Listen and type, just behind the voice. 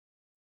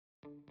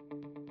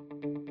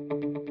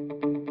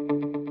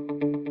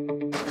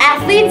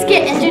Athletes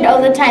get injured all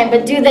the time,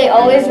 but do they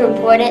always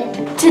report it?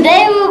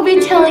 Today we'll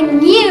be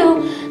telling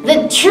you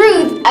the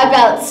truth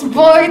about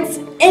sports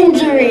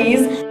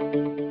injuries.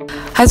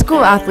 High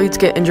school athletes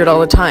get injured all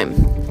the time,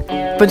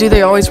 but do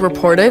they always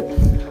report it?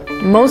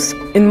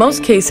 In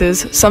most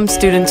cases, some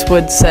students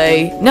would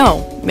say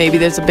no. Maybe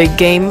there's a big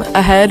game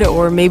ahead,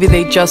 or maybe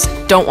they just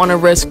don't want to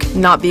risk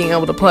not being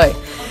able to play.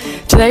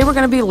 Today we're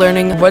going to be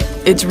learning what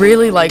it's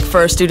really like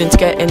for a student to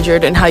get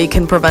injured and how you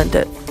can prevent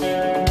it.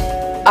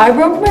 I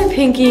broke my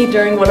pinky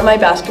during one of my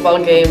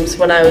basketball games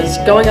when I was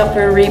going up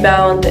for a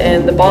rebound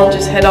and the ball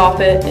just hit off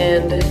it,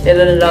 and it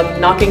ended up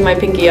knocking my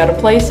pinky out of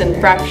place and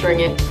fracturing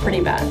it pretty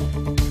bad.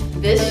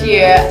 This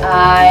year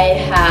I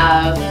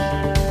have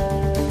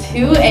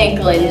 2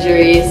 ankle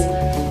injuries,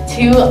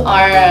 2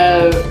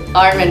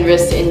 arm and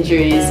wrist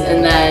injuries,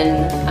 and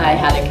then I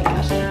had a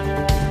concussion.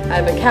 I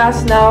have a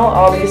cast now.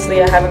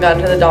 Obviously I haven't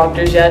gotten to the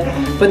doctors yet,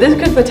 but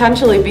this could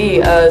potentially be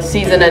a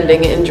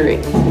season-ending injury.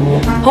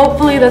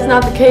 Hopefully that's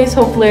not the case.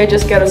 Hopefully I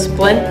just get a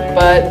splint,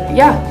 but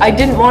yeah, I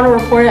didn't want to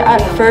report it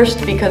at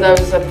first because I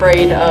was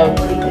afraid of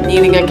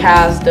needing a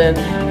cast and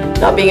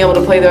not being able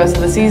to play the rest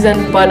of the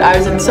season, but I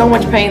was in so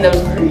much pain that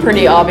it was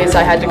pretty obvious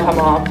I had to come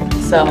off,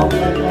 so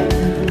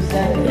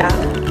yeah.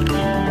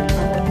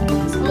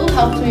 School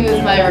helped me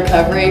with my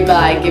recovery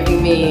by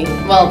giving me,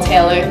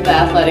 Taylor, the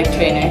athletic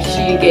trainer,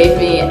 she gave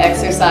me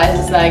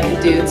exercises that I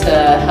could do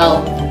to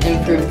help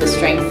improve the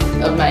strength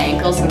of my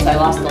ankle since I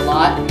lost a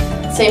lot.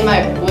 Same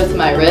with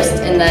my wrist,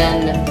 and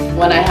then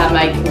when I had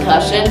my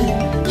concussion,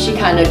 she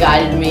kind of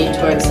guided me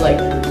towards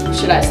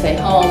should I stay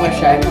home or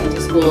should I come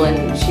to school,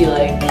 and she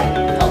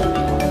helped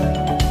me.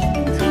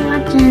 Thanks for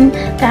watching.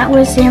 That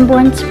was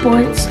Sanborn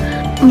Sports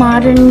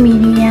Modern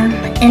Media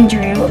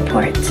Injury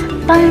Report.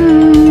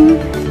 Bye!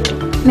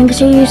 Make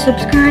sure you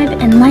subscribe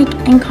and like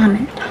and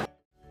comment.